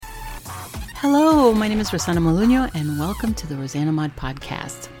Hello, my name is Rosanna Molinho, and welcome to the Rosanna Mod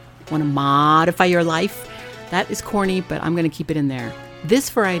Podcast. Want to modify your life? That is corny, but I'm going to keep it in there. This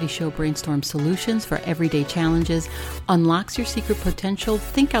variety show brainstorms solutions for everyday challenges, unlocks your secret potential,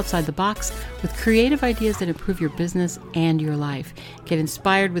 think outside the box with creative ideas that improve your business and your life. Get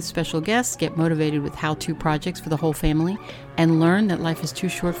inspired with special guests, get motivated with how-to projects for the whole family, and learn that life is too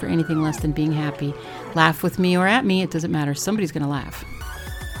short for anything less than being happy. Laugh with me or at me, it doesn't matter. Somebody's going to laugh.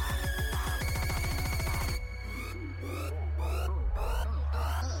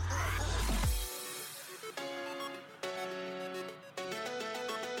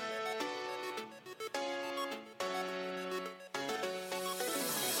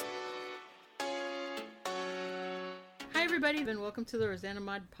 Hi everybody, and welcome to the Rosanna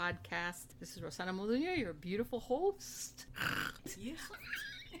Mod Podcast. This is Rosanna Molinho, your beautiful host. Yes.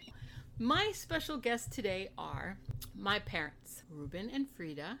 My special guests today are my parents, Ruben and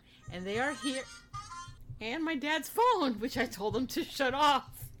Frida, and they are here. And my dad's phone, which I told him to shut off.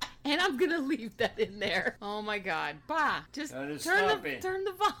 And I'm gonna leave that in there. Oh my God. Bah, just turn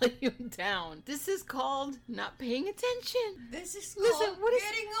the volume down. This is called not paying attention. This is Listen, called what is-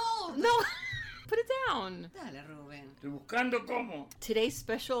 getting old. No, put it down. Dale, Ruben. Estoy buscando cómo. Today's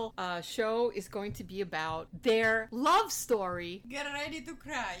special show is going to be about their love story. Get ready to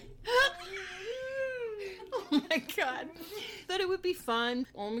cry. Oh my God. Thought it would be fun.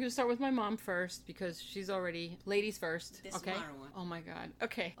 Well, I'm going to start with my mom first because she's already ladies first. The Okay. smart one. Oh my God.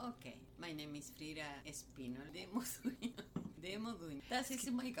 Okay. Okay, my name is Frida Espino de Moduño. De Moduño. That is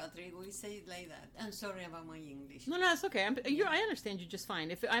in my country. We say it like that. I'm sorry about my English. No, it's okay. I understand you just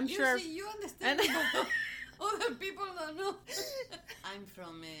fine. If I'm You sure. see, you understand. And- Other people don't know. I'm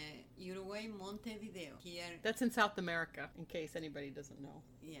from Uruguay, Montevideo. Here, That's in South America, in case anybody doesn't know.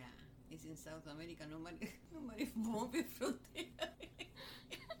 yeah, it's in South America. Nobody move from there.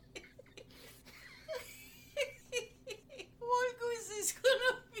 Always is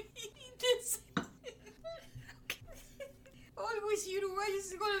gonna be this. Always Uruguay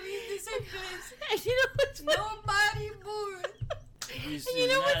is gonna be in the same place. And you know what's funny? Nobody move. This You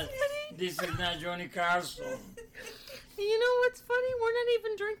is know what's not- funny? This is not Johnny Carson. You know what's funny? We're not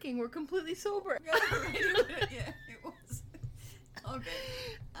even drinking. We're completely sober. Yeah, it was.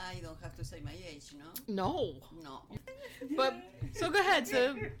 Okay. I don't have to say my age, no? No. No. But, so go ahead.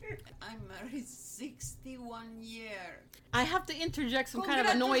 So I'm married 61 years. I have to interject some kind of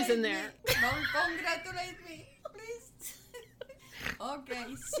a noise in there. Don't congratulate me, please. Okay,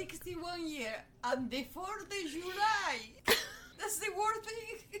 61 years and the 4th of July. That's the worst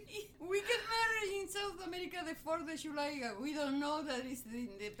thing. We get married in South America the 4th of July. We don't know that it's the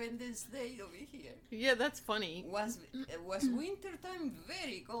Independence Day over here. Yeah, that's funny. Was winter time,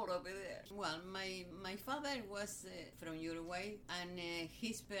 very cold over there. Well, my father was from Uruguay and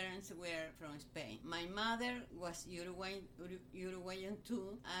his parents were from Spain. My mother was Uruguayan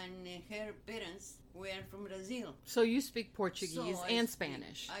too, and her parents were from Brazil. So you speak Portuguese So and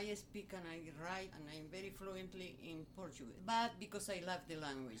Spanish. I speak and I write and I'm very fluently in Portuguese. But because I love the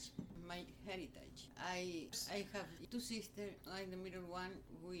language, my heritage. I have two sisters. I'm the middle one.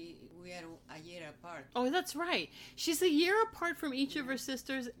 We are a year apart. Oh, that's right. She's a year apart from each of her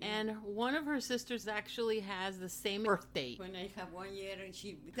sisters, and one of her sisters actually has the same birth date. When I have 1 year, and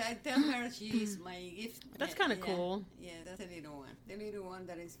I tell her she is my gift. That's kind of Yeah, cool. Yeah, that's the little one. The little one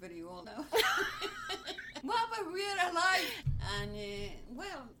that is very old now. Well, but we are alive. And,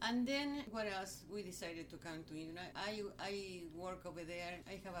 and then what else? We decided to come to United. I work over there.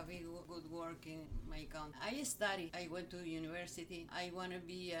 I have a big good work in my country. I study. I went to university. I want to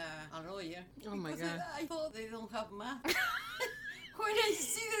be a lawyer. Oh my because God. I thought they don't have math. When I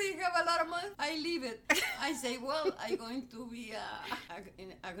see that they have a lot of money, I leave it. I say, well, I'm going to be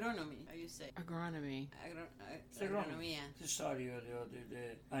in agronomy, how you say? Agronomy. Agronomía. The study of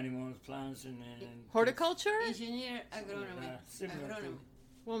the animals, plants, and Horticulture? Engineer agronomy. Similar to- Agronomy.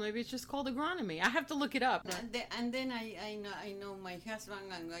 Well, maybe it's just called agronomy. I have to look it up. And then I know my husband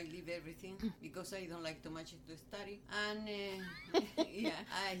and I leave everything because I don't like too much to study. And yeah,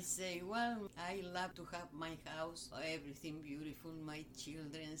 I say, well, I love to have my house, everything beautiful, my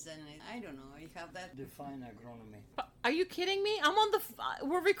children's, and I don't know, I have that. Define agronomy. Are you kidding me? I'm on the.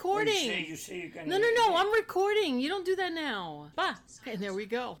 We're recording. You say you can. No, I'm recording. You don't do that now. Bah. And there we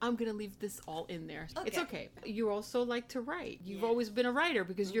go. I'm going to leave this all in there. Okay. It's okay. You also like to write. You've Yeah. always been a writer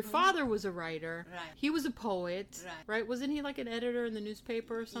because your father was a writer. Right. He was a poet. Right. Wasn't he like an editor in the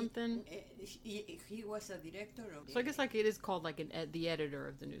newspaper or something? He was a director of. So I guess like it is called like the editor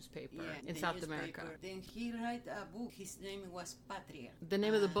of the newspaper in the South newspaper. America. Then he wrote a book. His name was Patria. The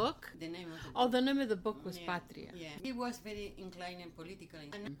name of the book? The name of the book. Oh, the name of the book was Yeah. Patria. Yeah. He he was very inclined politically.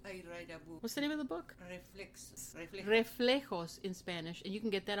 And I write a book. What's the name of the book? Reflexos. Reflejos in Spanish, and you can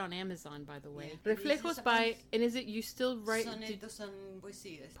get that on Amazon, by the way. Yeah. Reflejos by, and is it you still write Sonetos and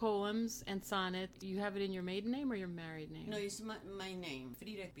poesías. poems and sonnet? You have it in your maiden name or your married name? No, it's my name,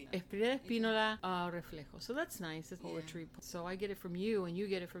 Frida Espinola. Frida Espinola Reflejos. So that's nice. It's poetry. So I get it from you, and you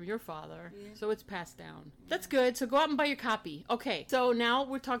get it from your father. Yeah. So it's passed down. That's good. So go out and buy your copy. Okay. So now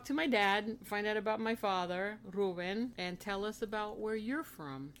we'll talk to my dad, find out about my father, Ruben, and tell us about where you're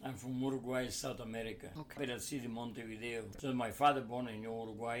from. I'm from Uruguay, South America. Okay. City, Montevideo. So my father born in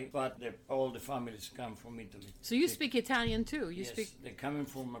Uruguay, but all the families come from Italy. So you speak Italian too. You Yes, speak. they're coming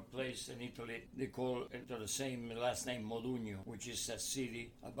from a place in Italy. They call it the same last name, Modugno, which is a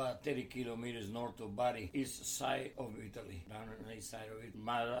city about 30 kilometers north of Bari, east side of Italy, down on the east side of it.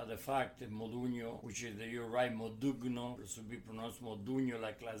 Matter of the fact that Modugno, which is you're right, Modugno, it should be pronounced Modugno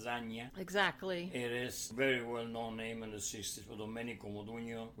like lasagna. Exactly. It is very well known name in the 60s for Domenico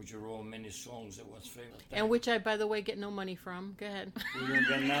Modugno, which wrote many songs that was famous. And which I, by the way, get no money from. Go ahead. We don't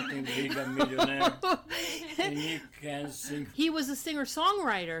get nothing, but he got millionaire. And he can sing. He was a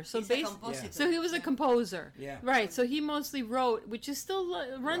singer-songwriter, so He's a basically, compositor. so he was a composer. Yeah. Right. So he mostly wrote, which is still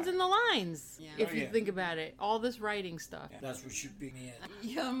runs in the lines. Yeah. If Oh, you yeah. think about it, all this writing stuff. Yeah, that's what should be.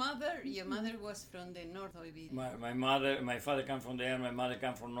 Your mother was from the north of Italy. My father come from there. My mother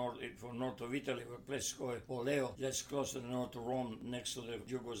come from north of Italy, a place called Poleo, just close to the north of Rome, next to the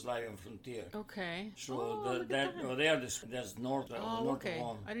Yugoslavian frontier. Okay. So look at that. that's north Oh, north okay. of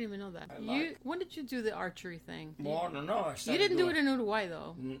Rome. I didn't even know that. like- When did you do the archery thing? No. I You started didn't do doing- it in Uruguay,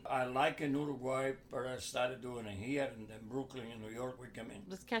 though. I like in Uruguay, but I started doing it here in Brooklyn, in New York. We come in.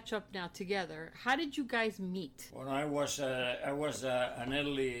 Let's catch up now together. How did you guys meet? When I was an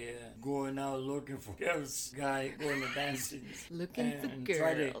early going out looking for girls, guy going to dancing. Looking for and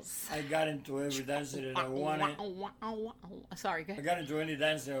tried to- girls. I got into every dance that I wanted. Sorry, go I ahead. got into any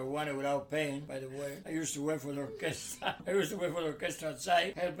dance that I wanted without paying, by the way. I used to work for the orchestra.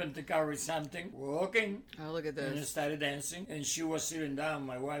 Outside, helping to carry something, walking, Oh, look at and I this. started dancing. And she was sitting down,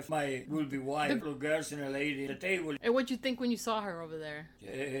 my wife, my will-be wife, little girls and a lady at the table. And what'd you think when you saw her over there?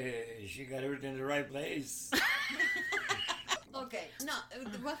 Yeah, she got everything in the right place. Okay, no,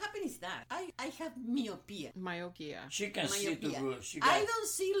 what happened is that I have myopia. Myopia. She can see too Myopia. good. She I got, don't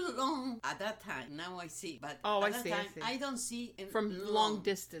see long at that time. Now I see, but Oh, at I that see, I time, see. I don't see in From long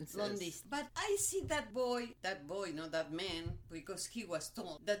distances. Long distance. But I see that boy, not that man, because he was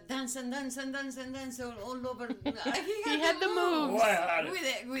tall, that dance all over. He had the moves. Wow.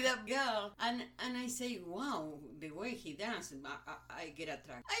 with a girl, and I say, wow, the way he dances, I get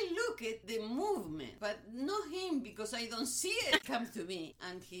attracted. I look at the movement, but not him because I don't see it. Come to me,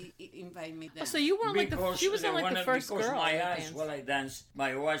 and he invite me down. Oh, so you weren't like the. She wasn't like the first because girl. my that eyes, danced. while I danced,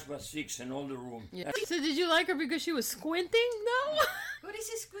 my eyes was fixed in all the room. Yeah. So did you like her because she was squinting? No. What is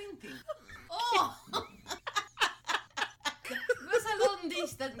he squinting? Oh! It was a long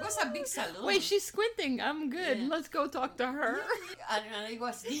distance. It was a big salon. Wait, she's squinting. I'm good. Yeah. Let's go talk to her. And I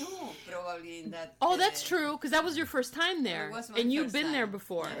was new, probably, in that... Oh, that's true, because that was your first time there. It was my And you've first been time. there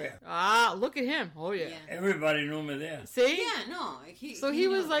before. Yeah. Ah, look at him. Oh, yeah. Yeah. Everybody knew me there. See? Yeah, no. So he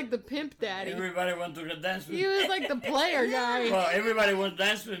was knew. like the pimp daddy. Everybody wanted to dance with He me. was like the player guy. Well, everybody wants to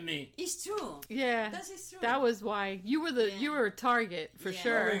dance with me. It's true. Yeah. That is true. That was why. You were you were a target, for Yeah.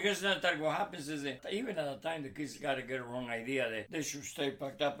 sure. Because that time what happens is that even at the time the kids got to get a wrong idea that they should stay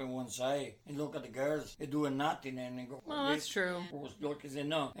packed up in one side and look at the girls. They're doing nothing and they go. Well, that's true. Was looking and say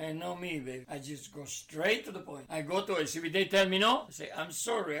no, and no me, baby. I just go straight to the point. I go to it. See, if they tell me no, I say I'm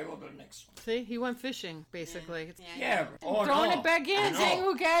sorry. I go to the next one. See, he went fishing, basically. Yeah. Oh, Throwing no. it back in, No. saying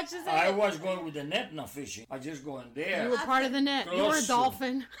who catches it. I was going with the net, not fishing. I just go in there. You were part of the net. You were a Close to-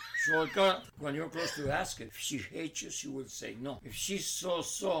 dolphin. So when you're close to ask her, if she hates you, she will say no. If she's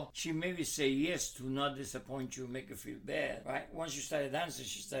so, she maybe say yes to not disappoint you, make you feel bad, right? Once you started dancing,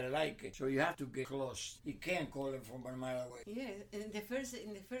 she started liking. So you have to get close. You can't call her from a mile away. Yeah, in the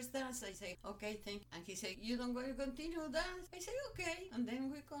first dance, I say, okay, thank you. And he said, you don't want to continue dance? I say, okay. And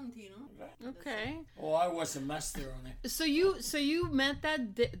then we continue. Okay. Oh, I was a master on it. So you met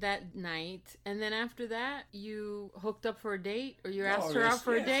that night, and then after that you hooked up for a date, or you asked her yes, out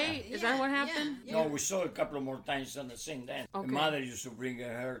for a yes. date? Is that what happened? Yeah. No, we saw a couple of more times on the same dance. Okay. The mother used to bring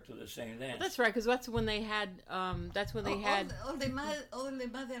her to the same dance. That's right, because that's when they had. That's when they had. All the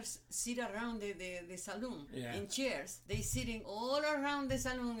mothers sit around the saloon Yeah. in chairs. They sitting all around the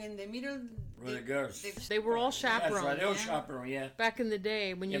saloon in the middle. With the girls. They were all That's right, chaperones they were chaperone, yeah. back in the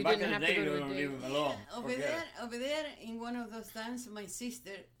day when Yeah, you back didn't in have the to day, go you to a don't date. leave them alone. Over there, in one of those dances, my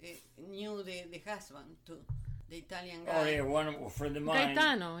sister knew the husband too. the Italian Oh, guy. yeah, one friend of mine.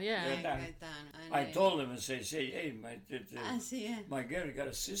 Gaetano, yeah. Gaetano. Gaetano. And, I told him and say, hey, yeah. my girl got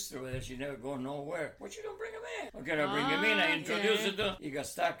a sister with her. She never go nowhere. What you don't bring him in? Okay, I bring him in. I introduced her to him. He got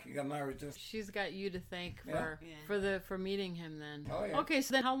stuck. He got married to. She's got you to thank Yeah. for meeting him then. Oh, yeah. Okay,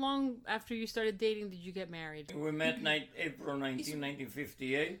 so then how long after you started dating did you get married? We met April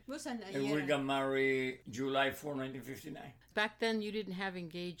 1958. Was an, And we got married July 4, 1959. Back then you didn't have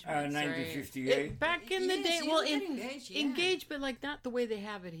engagements, 1958. right? Back in the Yes, day, you well, get engaged, yeah. engaged, but like not the way they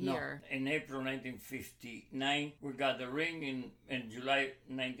have it here. No, in April 1959, we got the ring. In July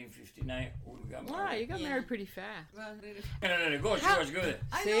 1959, we got married. Wow, you got Yeah. married pretty fast. Well, really. And I let it go. She was good.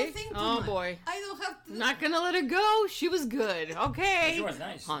 I See? don't think too Oh, much. boy. I don't have to. Not gonna let it go. She was good. Okay. She was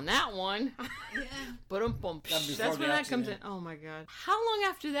nice. On that one. Yeah. Ba-dum-bum. That before That's when the that comes in. accident. Oh my God. How long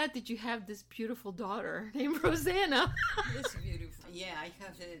after that did you have this beautiful daughter named Rosanna? It's beautiful. Yeah, I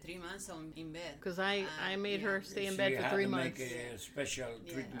have 3 months in bed. Because I made yeah. her stay in She bed for had 3 to months. make a special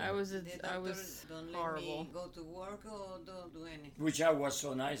Yeah. treatment. I was The doctor don't let horrible. me go to work or don't do anything. Which I was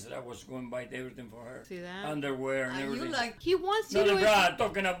so nice that I was going to buy everything for her. See that? Underwear and And everything. you like, He wants you No, to. the bra,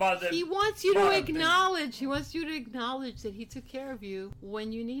 talking about the. He wants you to bottom thing. acknowledge. He wants you to acknowledge that he took care of you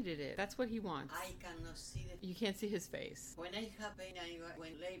when you needed it. That's what he wants. I cannot see the. You can't see his face. When I have pain, I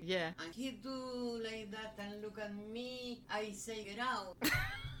went labor. Yeah. And he do like that and look at me. I say, get out.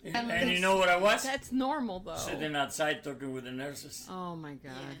 And you know what I was? That's normal though. Sitting outside talking with the nurses. Oh my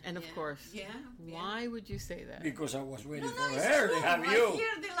God. Yeah, And of yeah, course. Yeah. Why would you say that? Because I was waiting No, for it's her true. to have I you. hear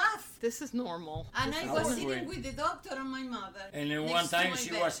the laugh. This is normal. And I I was was sitting waiting. with the doctor and my mother. And then next one to time my she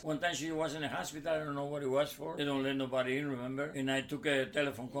bed. was in a hospital. I don't know what it was for. They don't let nobody in, remember? And I took a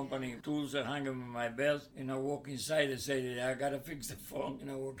telephone company tools and hung them in my belt. And I walk inside and say, I gotta fix the phone.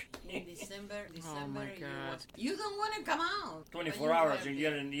 And I walk In December, Oh my God. you don't want to come out. 24 when you hours have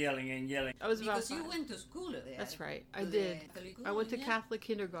and it. yelling and yelling. I was about Because you 5. went to school there. That's right. I To the did. Catholic I went to school, yeah. Catholic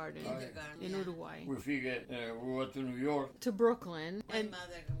kindergarten Kindergarten, in yeah. Uruguay. We figured we went to New York. To Brooklyn. My And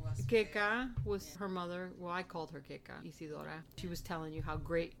mother was Keka was her mother. Well, I called her Keka, Isidora. She was telling you how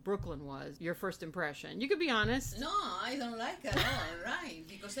great Brooklyn was. Your first impression. You could be honest. No, I don't like it at all, right?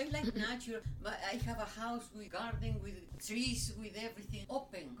 Because I like natural, but I have a house with garden, with trees, with everything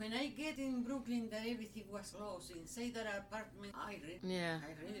open. When I get in Brooklyn, that everything was closed. Inside that apartment, I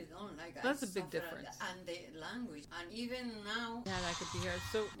really don't like it. That's I a big suffer difference. And the language. And even now, Yeah, that could be her.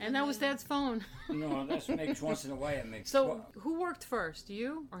 So, and that was Dad's phone. No, that's makes once in a while. It makes. So, who worked first,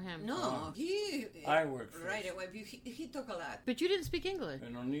 you or him? no, he... I work first. Right away, he talk a lot. But you didn't speak English.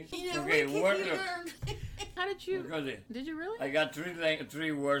 You don't need. In a Okay, week, work. he Look, learned. How did you? look at it. Did you really? I got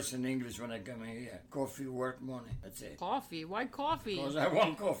three words in English when I come in here. Coffee, work, money. That's it. Coffee. Why coffee? Because I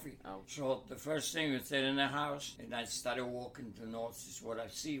want coffee. Oh. So the first thing is sit in the house, and I started walking to notes. Is what I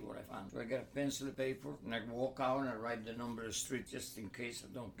see, what I found. So I got a pencil and paper, and I walk out and I write the number of the street just in case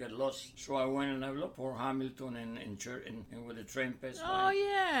I don't get lost. So I went and I looked for Hamilton and Church, and with the train passed Oh by.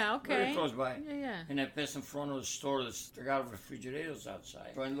 yeah. Okay. Very close by. Yeah, yeah. And I passed in front of the store. They got refrigerators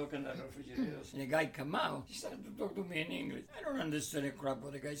outside. So I'm looking at the refrigerators. And the guy come out. He started to talk to me in English. I don't understand a crap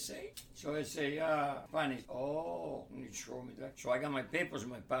what the guy say. So I say, Spanish. Oh, and he showed me that. So I got my papers in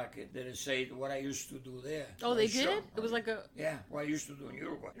my pocket that say what I used to do there. Oh, So they I show- did? It was like a. Yeah, what I used to do in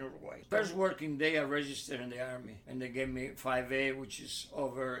Uruguay. First working day, I registered in the army, and they gave me 5A, which is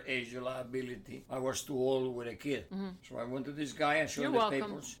over age liability. I was too old with a kid. So I went to this guy, I showed him You're the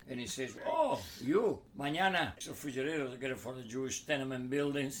welcome. papers, and he says, oh, you, mañana, it's refrigerators, I get it for the Jewish tenement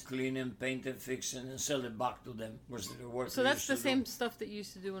buildings, clean them, paint them, fix them, and sell it back to them. Was the work So we that's used the to same do. stuff that you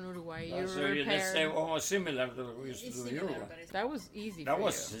used to do in Uruguay. You So yeah, that's repaired. almost similar to what we used to It's do in similar, Uruguay. but it's That was easy. That for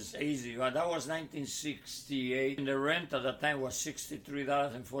was you. just easy. That was 1968. And the rent at that time was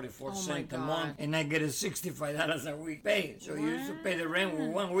 $63.44 Oh my a God. month. And I get a $65 a week pay. So you used to pay the rent with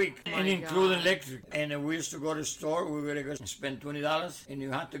 1 week. Oh and my include God. electric. And we used to go to the store. We would go spend $20. And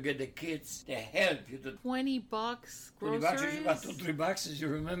you had to get the kids to help you to $20 $20 groceries. you got $2-3, you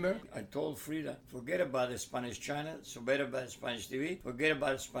remember? I told Frida, forget about the Spanish channel, forget about the Spanish TV, forget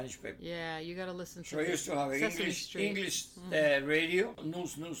about the Spanish paper. Yeah, you got to listen to. So I used to have Sesame Street. English radio,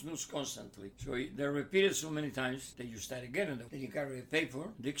 news constantly. So they repeated so many times that you start getting them. Then you carry a paper,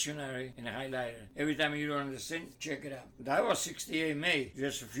 dictionary, and a highlighter. Every time you don't understand, check it out. That was 68 May,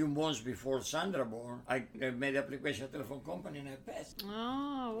 just a few months before Sandra born. I made the application at telephone company and I passed.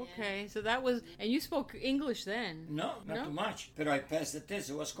 Oh, okay. So that was, and you spoke English then. No, not No? too much. But I passed the test.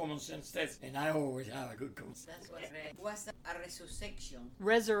 It was common sense test. And I always have a good common sense. That's what it was a resurrection.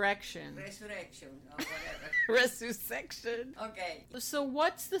 Resurrection. Resurrection or whatever. Resurrection. Okay. So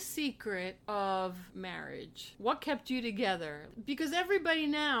what's the secret of marriage? What kept you together? Because everybody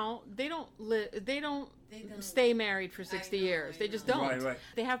now, they don't stay married for 60 years. They just don't. Right.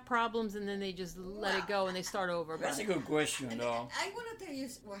 They have problems and then they just let it go and they start over. That's a good question, though. I want to tell you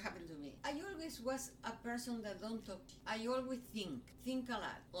what happened to me. I always was a person that don't talk. I always think a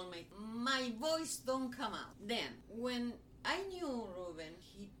lot. My voice don't come out. Then, when I knew Ruben,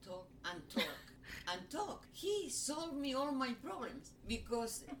 he talked and talked. And talk. He solved me all my problems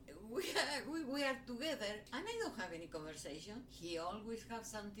because we are together and I don't have any conversation. He always has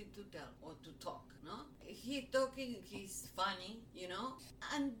something to tell or to talk, no? He talking, he's funny,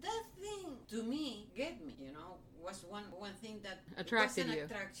 and that thing to me get me, was one thing that attracted was an you.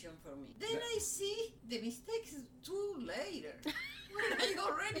 Attraction for me. Then I see the mistakes too later when I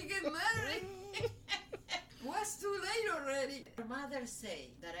already get married. Was too late already. Her mother say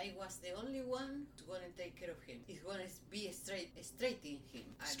that I was the only one to go and take care of him. He's going to be straightening him.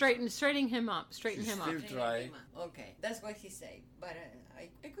 Straightening him up. Straighten him up. Still try. Okay, that's what he said. But I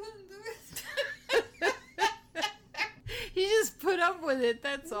couldn't do it. He just put up with it,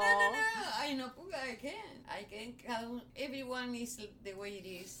 that's all. No. I know I can count. Everyone is the way it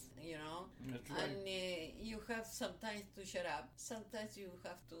is, That's right. And you have sometimes to shut up. Sometimes you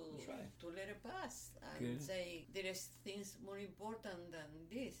have to let it pass and say there is things more important than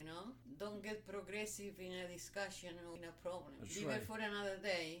this. Don't get progressive in a discussion or in a problem. Leave it for another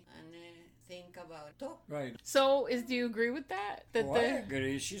day and think about it. Talk. Right. So, do you agree with that? I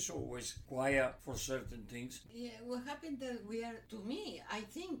agree. She's always quiet for certain things. Yeah, what happened that to me, I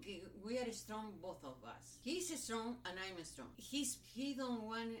think we are strong, both of us. He's strong and I'm strong. He don't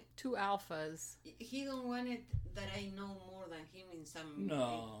want it. Two alphas. He don't want it that I know more than him in some.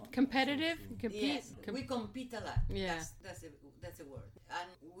 No. Competitive? Compete? Yes, we compete a lot. Yeah. That's a word. And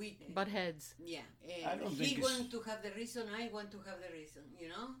we butt heads. Yeah. I don't he think want to have the reason, I want to have the reason,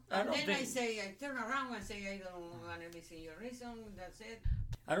 I And don't then think- I turn around and say, I don't want to listen your reason, that's it.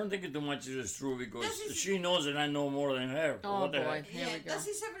 I don't think it too much is true because That is- she knows that I know more than her. Oh, What the boy. heck? Here we go. That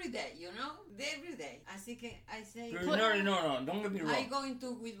is every day, every day. Así que I say, No, don't get me I wrong. go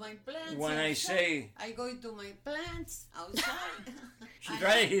into with my plants. When I outside. say- I go into my plants outside. She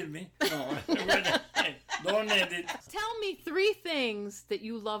tried to hit me. No, don't edit. Tell me 3 things that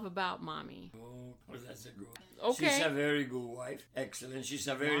you love about Mommy. Oh, that's a good one. Okay. She's a very good wife. Excellent. She's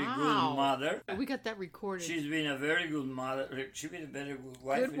a very Wow. good mother. We got that recorded. She's been a very good mother. She's been a very good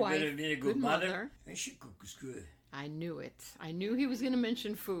wife. Good wife, Been a good good mother. mother. And she cooks good. I knew it. I knew he was going to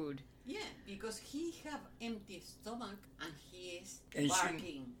mention food. Yeah, because he have empty stomach and he is And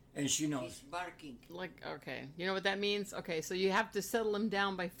barking. she knows. He's barking. Like, okay. You know what that means? Okay, so you have to settle him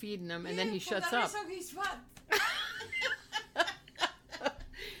down by feeding him, and then he shuts for the up. reason he's fat.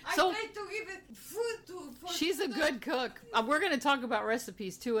 So- I try to give it food for She's a good cook. We're going to talk about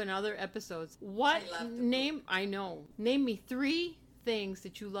recipes, too, in other episodes. What I love to name... I know. Name me 3 things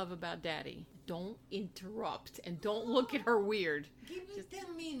that you love about Daddy. Don't interrupt, and don't look at her weird. Give me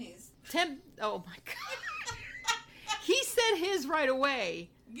 10 minutes. 10... Oh, my God. He said his right away.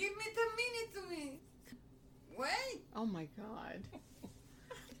 Give me 10 minutes to me. Wait. Oh, my God.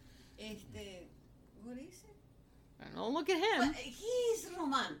 What is it? Don't look at him. But he's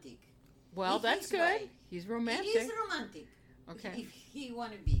romantic. Well, If that's he's good. right. He's He romantic. is romantic. Okay. If he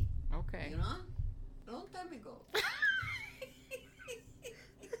want to be, Okay. long time ago.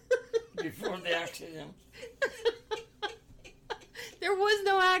 Before the accident. There was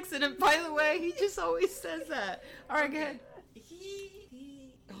no accident, by the way. He just always says that. All right, go ahead.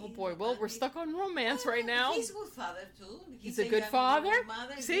 Oh boy, well, we're stuck on romance right now. He's a good father too. He's a good father.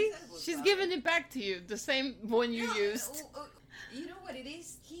 See, He's a good she's father. giving it back to you, the same one you No, used. You know what it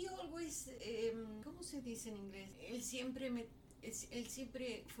is? He always, ¿cómo se dice en inglés? Él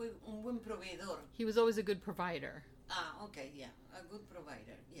siempre fue un buen proveedor. He was always a good provider. Ah, okay, yeah, a good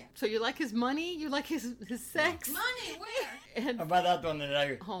provider, yeah. So you like his money? You like his sex? Money, where? And About that one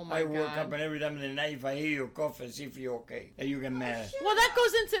that Oh, my I woke God. up and every time in the night if I hear your cough and see if you're okay. And you get mad. well, that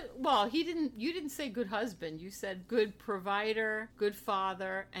goes into you didn't say good husband. You said good provider, good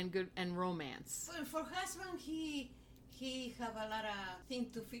father, and romance. Well, for husband, he have a lot of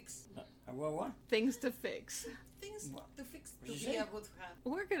things to fix. What? Things to fix. Things to fix to What'd be you say? a good husband.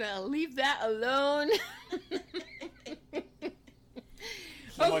 We're gonna leave that alone.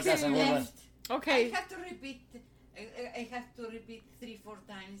 Somos las abuelas. Okay. I have to repeat. I have to repeat 3-4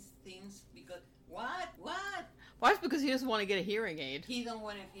 times things because what? Why? It's because he doesn't want to get a hearing aid. He don't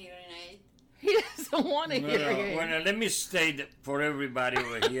want a hearing aid. He doesn't want a hearing aid. Well, let me state for everybody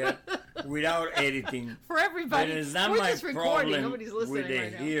over here, without editing, For everybody, that is not we're my just recording. problem Nobody's listening with the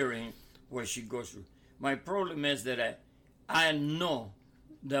right now. hearing what she goes through. My problem is that I know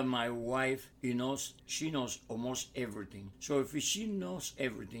that my wife, she knows almost everything. So if she knows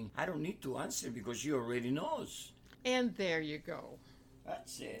everything, I don't need to answer because she already knows. And there you go.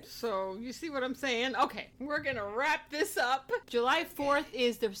 That's it. So, you see what I'm saying? Okay, we're going to wrap this up. July 4th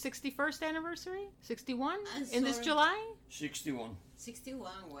is the 61st anniversary? 61? In this July? 61.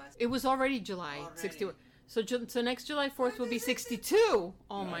 61 was. It was already July. Already. 61. So next July 4th will be 62.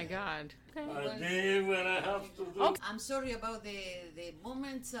 Oh, my God. Okay. A day when I have to do. I'm sorry about the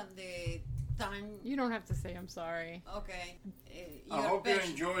moments and the time. You don't have to say I'm sorry. Okay. I hope you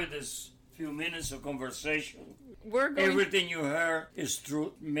enjoyed this few minutes of conversation. We're going. Everything you heard is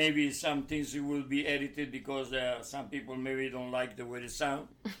true. Maybe some things will be edited because some people maybe don't like the way they sound.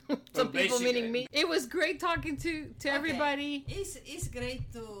 Some people, meaning me. It was great talking to everybody. It's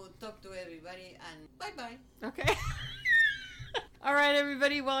great to talk to everybody, and bye-bye. Okay. All right,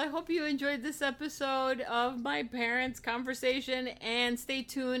 everybody. Well, I hope you enjoyed this episode of my parents' conversation, and stay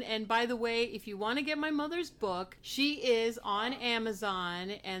tuned. And by the way, if you want to get my mother's book, she is on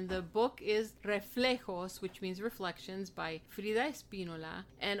Amazon, and the book is Reflejos, which means reflections, by Frida Espinola.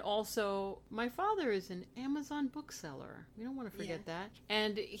 And also, my father is an Amazon bookseller. We don't want to forget that.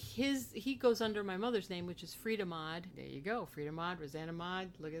 And he goes under my mother's name, which is Frida Mod. There you go, Frida Mod, Rosanna Mod.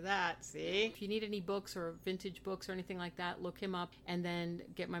 Look at that. See? If you need any books or vintage books or anything like that, look him up. And then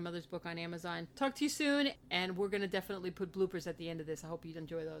get my mother's book on Amazon. Talk to you soon, and we're going to definitely put bloopers at the end of this. I hope you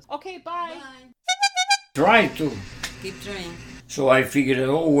enjoy those. Okay, bye. Bye. Try to. Keep trying. So I figured that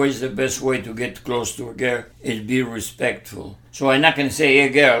always the best way to get close to a girl is be respectful. So I'm not going to say, hey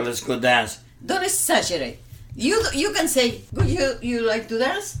girl, let's go dance. Don't exaggerate. You can say, you like to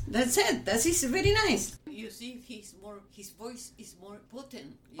dance? That's it. That is very nice. You see, his voice is more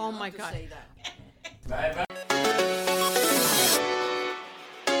potent. Oh my to God. say that. Bye bye.